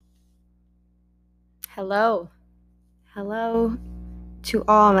Hello. Hello to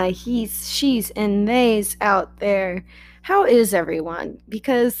all my he's, she's, and theys out there. How is everyone?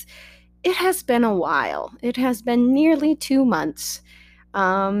 Because it has been a while. It has been nearly 2 months.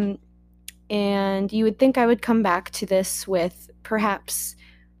 Um, and you would think I would come back to this with perhaps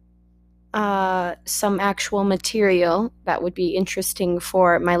some actual material that would be interesting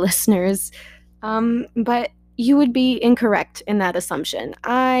for my listeners. But you would be incorrect in that assumption.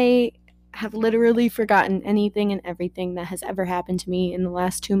 I have literally forgotten anything and everything that has ever happened to me in the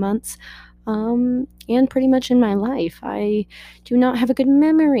last 2 months. And pretty much in my life. I do not have a good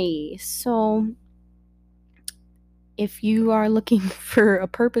memory. So if you are looking for a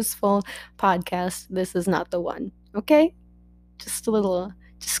purposeful podcast, this is not the one. Okay? Just a little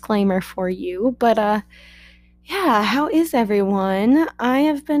disclaimer for you. But yeah, how is everyone? I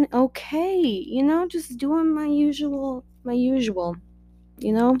have been okay, just doing my usual,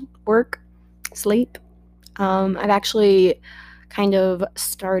 work, sleep. I've actually kind of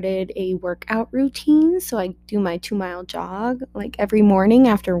started a workout routine, so I do my 2 mile jog like every morning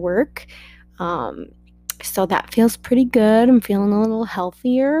after work. Um, so that feels pretty good. I'm feeling a little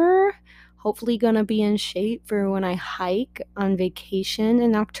healthier. Hopefully, gonna be in shape for when I hike on vacation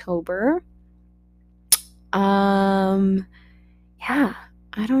in October. Um, yeah,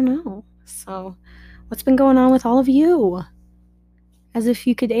 I don't know. So, what's been going on with all of you? As if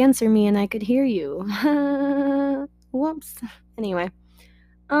you could answer me and I could hear you. Whoops. Anyway,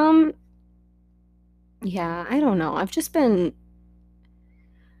 um, yeah, I don't know. I've just been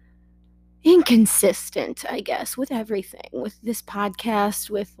inconsistent, I guess, with everything, with this podcast,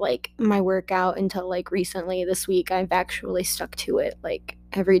 with like my workout until like recently this week. I've actually stuck to it like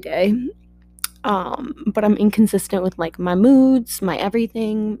every day. But I'm inconsistent with like my moods, my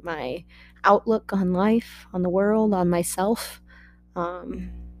everything, my outlook on life, on the world, on myself.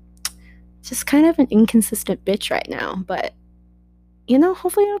 Um, just kind of an inconsistent bitch right now, but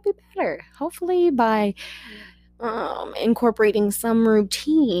hopefully it'll be better. Hopefully by incorporating some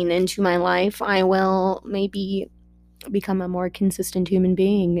routine into my life, I will maybe become a more consistent human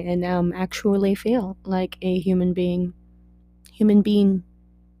being and actually feel like a human being. Human being.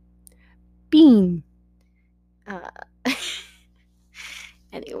 Being. Uh,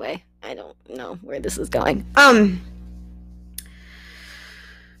 anyway, I don't know where this is going.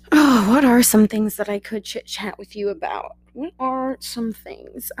 Oh, what are some things that I could chit chat with you about? What are some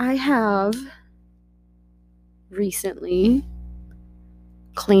things? I have recently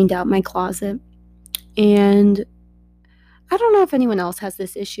cleaned out my closet, and I don't know if anyone else has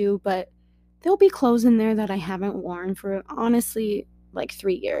this issue, but there'll be clothes in there that I haven't worn for honestly like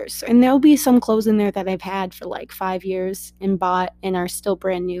 3 years. And there'll be some clothes in there that I've had for like 5 years and bought and are still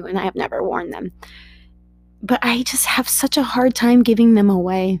brand new and I have never worn them. But I just have such a hard time giving them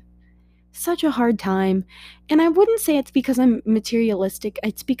away. Such a hard time. And I wouldn't say it's because I'm materialistic.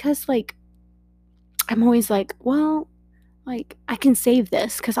 It's because like I'm always like, well, like I can save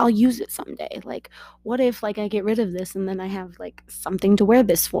this because I'll use it someday. Like, what if like I get rid of this and then I have like something to wear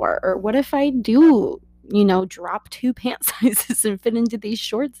this for? Or what if I do, drop 2 pant sizes and fit into these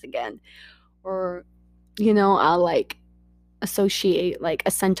shorts again? Or, I'll like associate like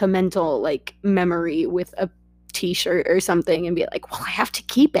a sentimental like memory with a t-shirt or something and be like, well, I have to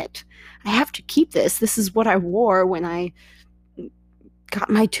keep it. I have to keep this. This is what I wore when I got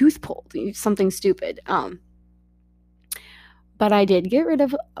my tooth pulled. Something stupid. But I did get rid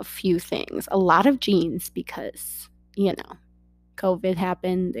of a few things, a lot of jeans because, COVID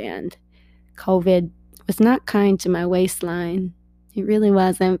happened and COVID was not kind to my waistline. It really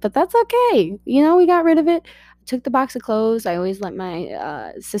wasn't, but that's okay. We got rid of it. I took the box of clothes. I always let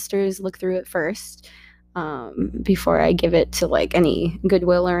my sisters look through it first before I give it to like any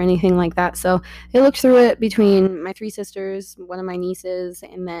Goodwill or anything like that. So they looked through it between my three sisters, one of my nieces,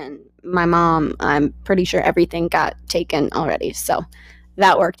 and then my mom. I'm pretty sure everything got taken already. So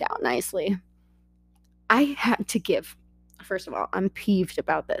that worked out nicely. I had to give, first of all, I'm peeved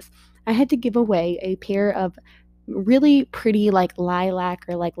about this. I had to give away a pair of really pretty, like lilac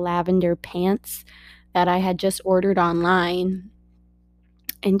or like lavender pants that I had just ordered online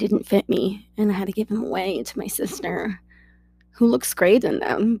and didn't fit me. And I had to give them away to my sister, who looks great in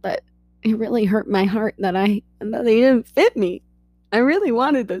them, but it really hurt my heart that they didn't fit me. I really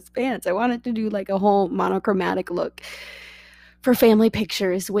wanted those pants. I wanted to do like a whole monochromatic look for family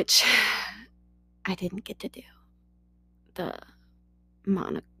pictures, which I didn't get to do. The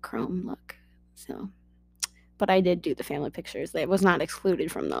monochrome look. So, but I did do the family pictures. It was not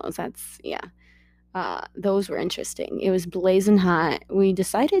excluded from those. Yeah. Those were interesting. It was blazing hot. We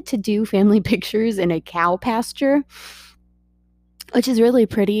decided to do family pictures in a cow pasture. which is really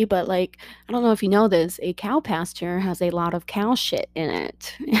pretty, but like, I don't know if you know this, a cow pasture has a lot of cow shit in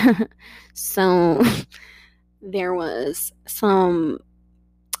it. So there was some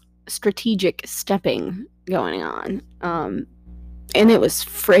strategic stepping going on. And it was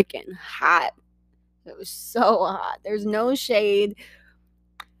freaking hot. It was so hot. There's no shade.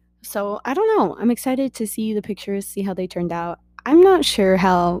 So I don't know. I'm excited to see the pictures, see how they turned out. I'm not sure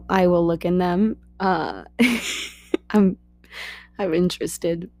how I will look in them. I'm I'm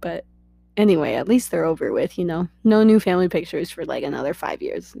interested, but anyway, at least they're over with, you know. No new family pictures for like another 5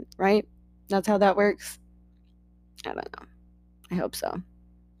 years, right? That's how that works. I don't know. I hope so.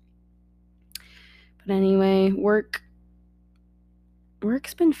 But anyway, work's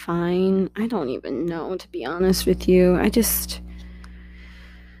been fine. I don't even know, to be honest with you.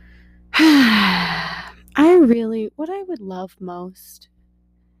 What I would love most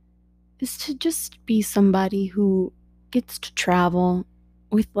is to just be somebody who gets to travel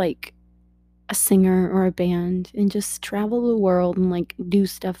with like a singer or a band and just travel the world and like do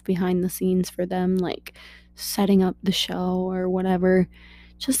stuff behind the scenes for them, like setting up the show or whatever,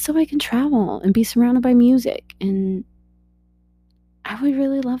 just so I can travel and be surrounded by music. And I would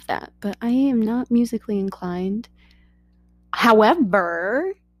really love that, but I am not musically inclined.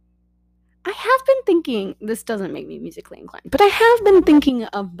 However, I have been thinking, this doesn't make me musically inclined, but I have been thinking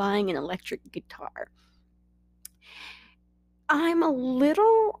of buying an electric guitar. I'm a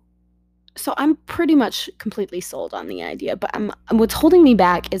little so I'm pretty much completely sold on the idea, but what's holding me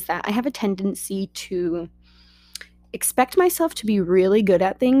back is that I have a tendency to expect myself to be really good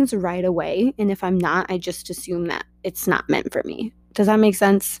at things right away, and if I'm not, I just assume that it's not meant for me. Does that make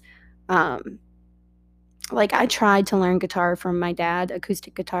sense? Um, like I tried to learn guitar from my dad,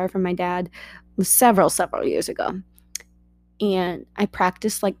 acoustic guitar from my dad, several years ago. And I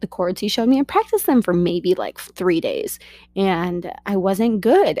practiced like the chords he showed me. I practiced them for maybe like 3 days, and I wasn't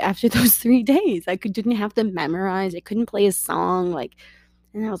good after those 3 days. Didn't have them memorized. I couldn't play a song, like,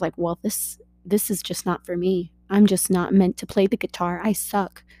 and I was like, well, this is just not for me. I'm just not meant to play the guitar. I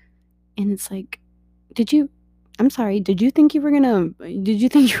suck. And it's like, did you? I'm sorry. Did you think you were gonna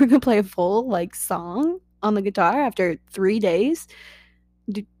play a full like song on the guitar after 3 days?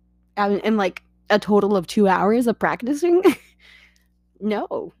 Did, and like a total of 2 hours of practicing?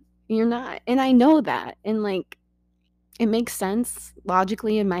 No, you're not. And I know that. And like it makes sense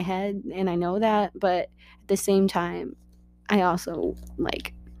logically in my head and I know that, but at the same time, I also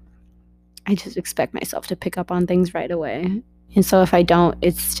like I just expect myself to pick up on things right away. And so if I don't,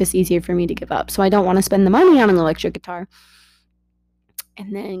 it's just easier for me to give up. So I don't want to spend the money on an electric guitar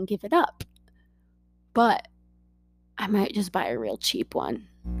and then give it up. But I might just buy a real cheap one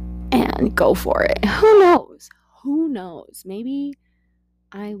and go for it. Who knows? Who knows? Maybe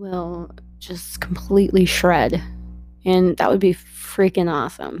I will just completely shred. And that would be freaking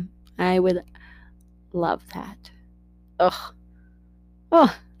awesome. I would love that. Ugh.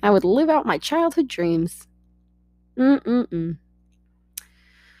 Oh, I would live out my childhood dreams. Mm-mm-mm.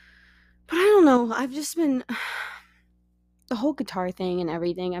 But I don't know. I've just been the whole guitar thing and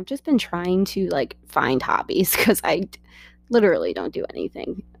everything. I've just been trying to like find hobbies because I literally don't do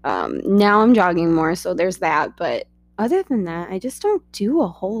anything. Now I'm jogging more, so there's that. But other than that, I just don't do a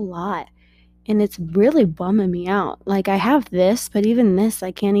whole lot. And it's really bumming me out. Like I have this, but even this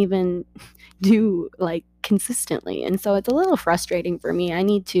I can't even do like consistently. And so it's a little frustrating for me. I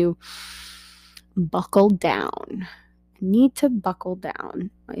need to buckle down. I need to buckle down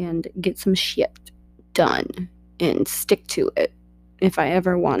and get some shit done and stick to it if I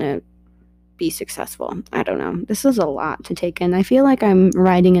ever want to be successful. I don't know. This is a lot to take in. I feel like I'm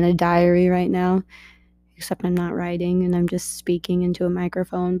writing in a diary right now, except I'm not writing and I'm just speaking into a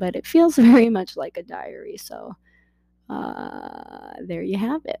microphone, but it feels very much like a diary. So, there you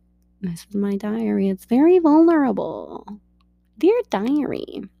have it. This is my diary. It's very vulnerable. Dear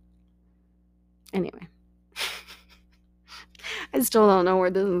diary. Anyway, I still don't know where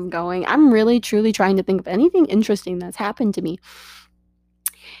this is going. I'm really, truly trying to think of anything interesting that's happened to me.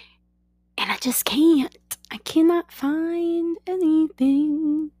 And I just can't. I cannot find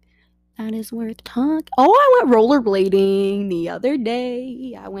anything that is worth talking. Oh, I went rollerblading the other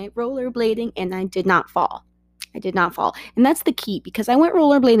day. I went rollerblading and I did not fall. I did not fall. And that's the key because I went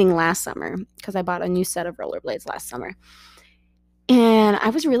rollerblading last summer because I bought a new set of rollerblades last summer. And I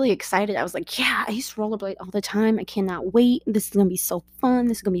was really excited. I was like, yeah, I used to rollerblade all the time. I cannot wait. This is going to be so fun.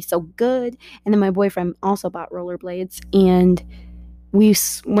 This is going to be so good. And then my boyfriend also bought rollerblades and we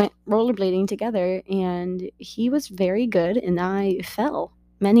went rollerblading together and he was very good and I fell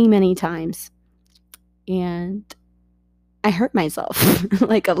many times and I hurt myself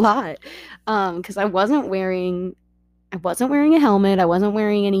like a lot because I wasn't wearing I wasn't wearing a helmet. I wasn't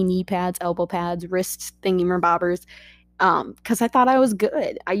wearing any knee pads, elbow pads, wrist thingy-mabobbers, because I thought I was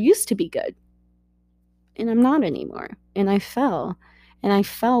good. I used to be good, and I'm not anymore. And I fell. And I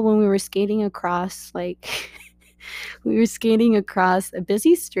fell when we were skating across, like, we were skating across a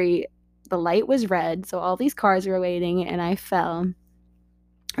busy street. The light was red, so all these cars were waiting, and I fell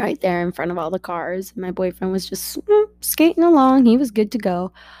right there in front of all the cars. My boyfriend was just skating along. He was good to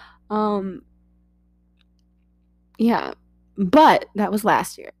go. Um, yeah, but that was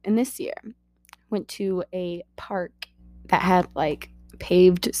last year. And this year, went to a park that had like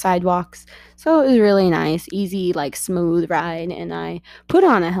paved sidewalks. So it was really nice, easy, like smooth ride. And I put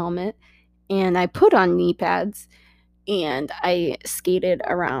on a helmet and I put on knee pads and I skated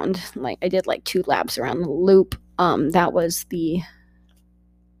around. Like I did like 2 laps around the loop. That was the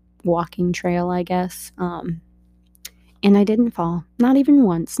walking trail, I guess. And I didn't fall, not even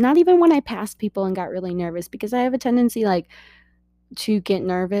once, not even when I passed people and got really nervous, because I have a tendency like to get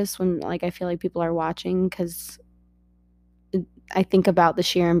nervous when like I feel like people are watching, because I think about the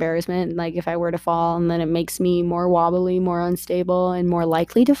sheer embarrassment, like if I were to fall, and then it makes me more wobbly, more unstable, and more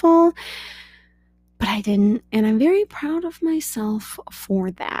likely to fall. But I didn't, and I'm very proud of myself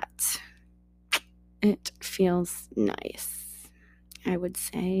for that. It feels nice. I would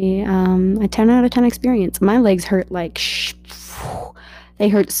say a 10 out of 10 experience. My legs hurt like they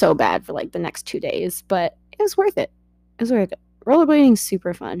hurt so bad for like the next 2 days, but it was worth it. It was worth it. Rollerblading's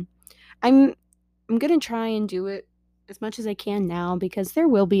super fun. I'm gonna try and do it as much as I can now, because there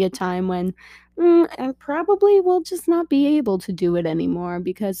will be a time when I probably will just not be able to do it anymore,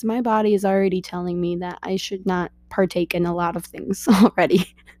 because my body is already telling me that I should not partake in a lot of things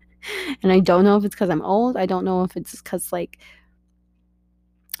already. And I don't know if it's because I'm old. I don't know if it's because like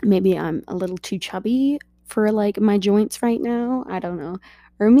maybe I'm a little too chubby for like my joints right now. I don't know.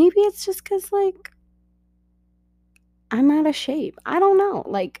 Or maybe it's just because like I'm out of shape. I don't know.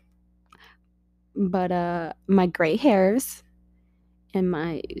 Like, but my gray hairs and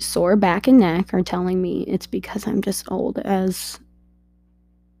my sore back and neck are telling me it's because I'm just old as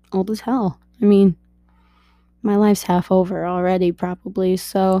hell. I mean, my life's half over already probably,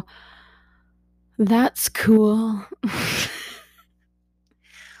 so that's cool.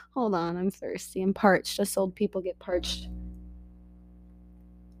 Hold on, I'm thirsty. I'm parched. Just old people get parched.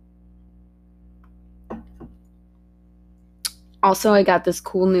 Also, I got this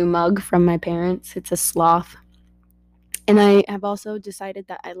cool new mug from my parents. It's a sloth. And I have also decided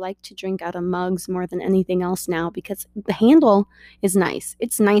that I like to drink out of mugs more than anything else now, because the handle is nice.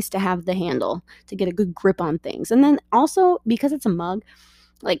 It's nice to have the handle to get a good grip on things. And then also because it's a mug,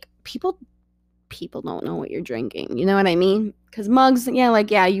 like people don't know what you're drinking. You know what I mean? Because mugs,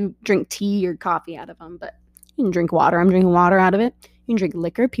 yeah, you drink tea or coffee out of them, but you can drink water. I'm drinking water out of it. You can drink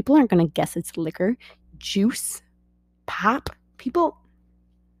liquor. People aren't going to guess it's liquor. Juice, pop. People,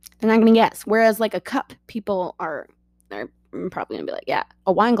 they're not going to guess. Whereas like a cup, they're probably going to be like, yeah.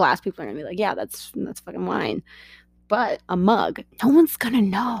 A wine glass, people are going to be like, yeah, that's fucking wine. But a mug, no one's going to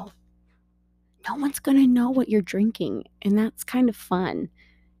know. No one's going to know what you're drinking. And that's kind of fun.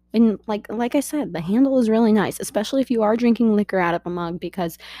 And like I said, the handle is really nice, especially if you are drinking liquor out of a mug,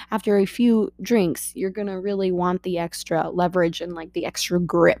 because after a few drinks, you're going to really want the extra leverage and like the extra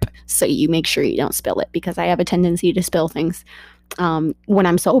grip, so you make sure you don't spill it, because I have a tendency to spill things when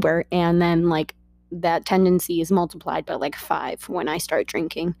I'm sober, and then like that tendency is multiplied by like 5 when I start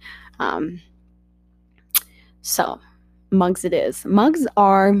drinking. So mugs it is. Mugs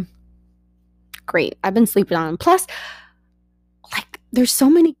are great. I've been sleeping on them. Plus, like, there's so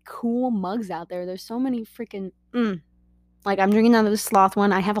many cool mugs out there. There's so many freaking like I'm drinking out of the sloth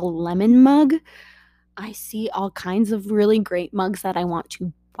one. I have a lemon mug. I see all kinds of really great mugs that I want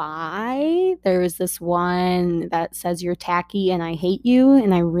to buy. There is this one that says "You're tacky and I hate you,"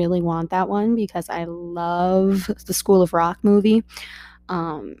 and I really want that one because I love the School of Rock movie.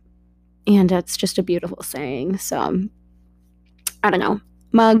 And it's just a beautiful saying. So I don't know.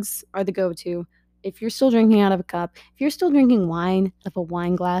 Mugs are the go-to. If you're still drinking out of a cup, if you're still drinking wine out of a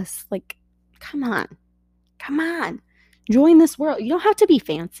wine glass, like, come on. Come on. Join this world. You don't have to be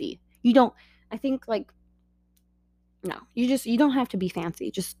fancy. You don't, I think, like, no, you don't have to be fancy.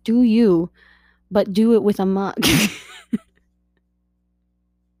 Just do you, but do it with a mug.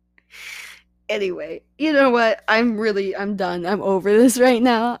 Anyway, you know what? I'm done. I'm over this right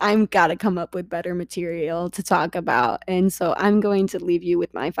now. I'm gotta come up with better material to talk about. And so I'm going to leave you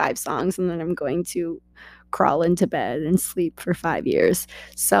with my 5 songs, and then I'm going to crawl into bed and sleep for 5 years.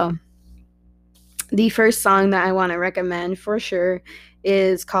 So The first song that I want to recommend for sure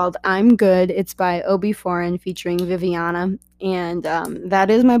is called I'm Good. It's by Obi Foreign featuring Viviana. And that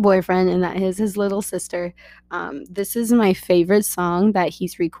is my boyfriend, and that is his little sister. This is my favorite song that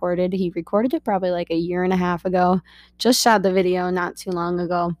he's recorded. He recorded it probably like a year and a half ago, just shot the video not too long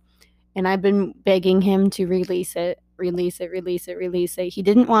ago. And I've been begging him to release it, release it, release it, release it. He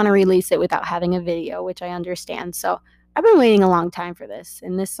didn't want to release it without having a video, which I understand. So I've been waiting a long time for this,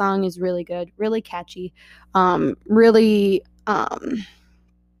 and this song is really good, really catchy, really,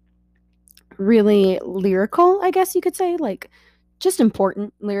 really lyrical, I guess you could say, like just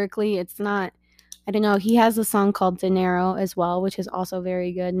important lyrically. It's not. I don't know. He has a song called Dinero as well, which is also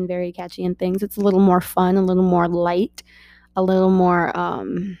very good and very catchy and things. It's a little more fun, a little more light, a little more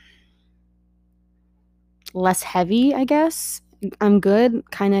less heavy, I guess. I'm Good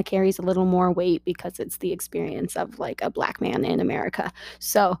kind of carries a little more weight because it's the experience of like a black man in America.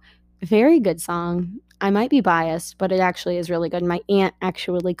 So, very good song. I might be biased, but it actually is really good. My aunt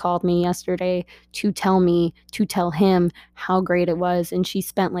actually called me yesterday to tell him how great it was. And she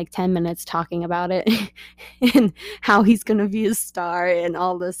spent like 10 minutes talking about it and how he's going to be a star and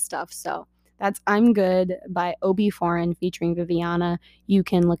all this stuff. So, that's I'm Good by Obi Foreign featuring Viviana. You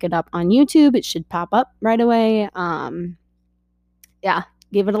can look it up on YouTube. It should pop up right away. Yeah,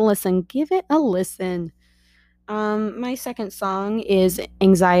 give it a listen. Give it a listen. My second song is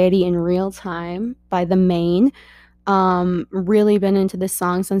Anxiety in Real Time by The Maine. Really been into this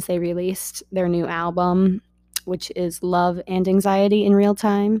song since they released their new album, which is Love and Anxiety in Real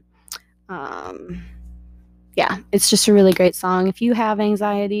Time. Yeah, it's just a really great song. If you have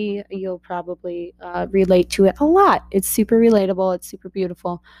anxiety, you'll probably relate to it a lot. It's super relatable, it's super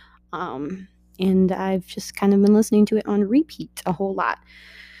beautiful. And I've just kind of been listening to it on repeat a whole lot.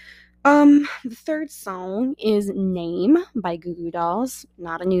 The third song is Name by Goo Goo Dolls.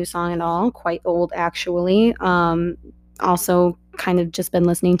 Not a new song at all, quite old actually. Also kind of just been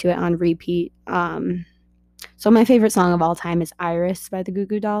listening to it on repeat. So my favorite song of all time is Iris by the Goo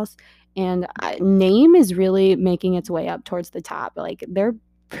Goo Dolls. And Name is really making its way up towards the top. Like they're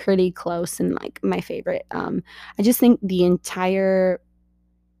pretty close and like my favorite. I just think the entire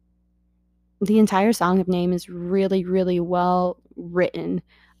song of Name is really, really well written.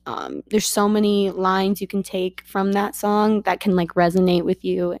 There's so many lines you can take from that song that can like resonate with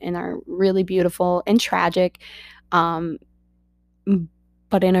you and are really beautiful and tragic, um,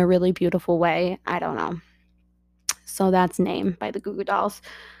 but in a really beautiful way. I don't know. So that's Name by the Goo Goo Dolls.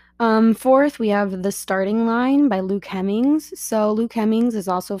 Fourth, we have The Starting Line by Luke Hemmings. So Luke Hemmings is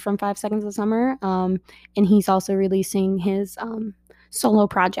also from 5 Seconds of Summer, and he's also releasing his solo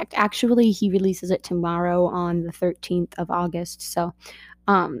project. Actually, he releases it tomorrow on the 13th of August. So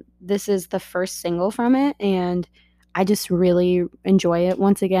this is the first single from it, and I just really enjoy it.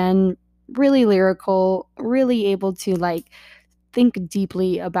 Once again, really lyrical, really able to like think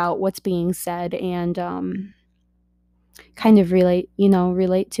deeply about what's being said and kind of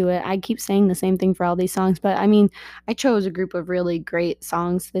relate to it. I keep saying the same thing for all these songs, but I mean, I chose a group of really great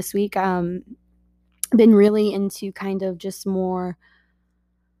songs this week. Been really into kind of just more,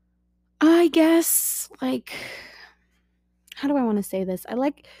 I guess, like, how do I want to say this? I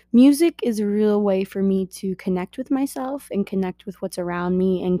like music is a real way for me to connect with myself and connect with what's around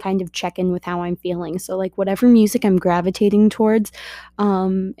me and kind of check in with how I'm feeling. So like whatever music I'm gravitating towards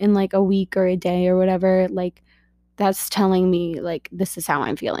in like a week or a day or whatever, like that's telling me like this is how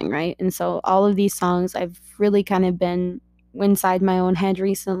I'm feeling, right? And so all of these songs I've really kind of been inside my own head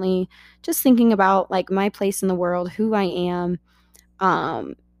recently, just thinking about like my place in the world, who I am,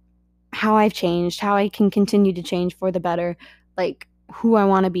 um, how I've changed, how I can continue to change for the better, like who I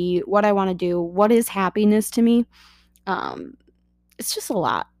want to be, what I want to do, what is happiness to me. Um, it's just a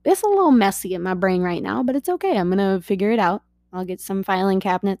lot. It's a little messy in my brain right now, but it's okay. I'm gonna figure it out. I'll get some filing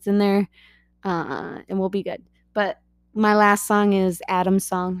cabinets in there, and we'll be good. But my last song is Adam's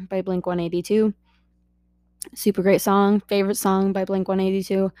Song by Blink 182. Super great song. Favorite song by Blink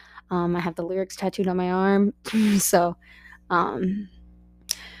 182. I have the lyrics tattooed on my arm. So, um,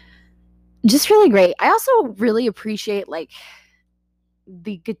 just really great. I also really appreciate like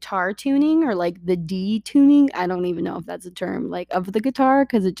the guitar tuning or like the D tuning. I don't even know if that's a term like of the guitar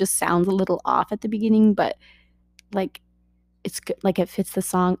because it just sounds a little off at the beginning, but like it's good, like it fits the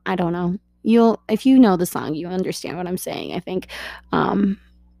song. I don't know. You'll if you know the song, you understand what I'm saying, I think. Um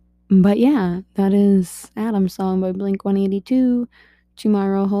but yeah, that is Adam's Song by Blink 182.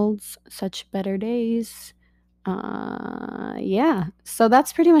 Tomorrow holds such better days. Yeah. So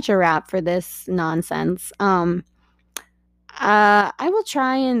that's pretty much a wrap for this nonsense. I will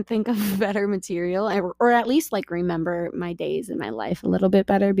try and think of better material or at least like remember my days in my life a little bit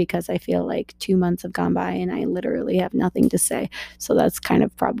better because I feel like 2 months have gone by and I literally have nothing to say. So that's kind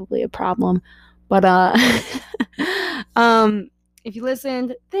of probably a problem. But um if you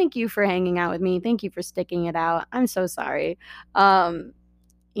listened, thank you for hanging out with me. Thank you for sticking it out. I'm so sorry. Um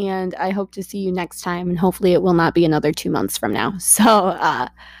and I hope to see you next time. And hopefully, it will not be another 2 months from now. So,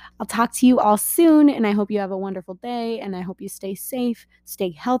 I'll talk to you all soon. And I hope you have a wonderful day. And I hope you stay safe, stay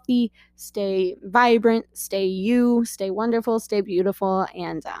healthy, stay vibrant, stay you, stay wonderful, stay beautiful.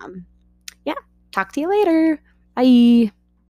 And yeah, talk to you later. Bye.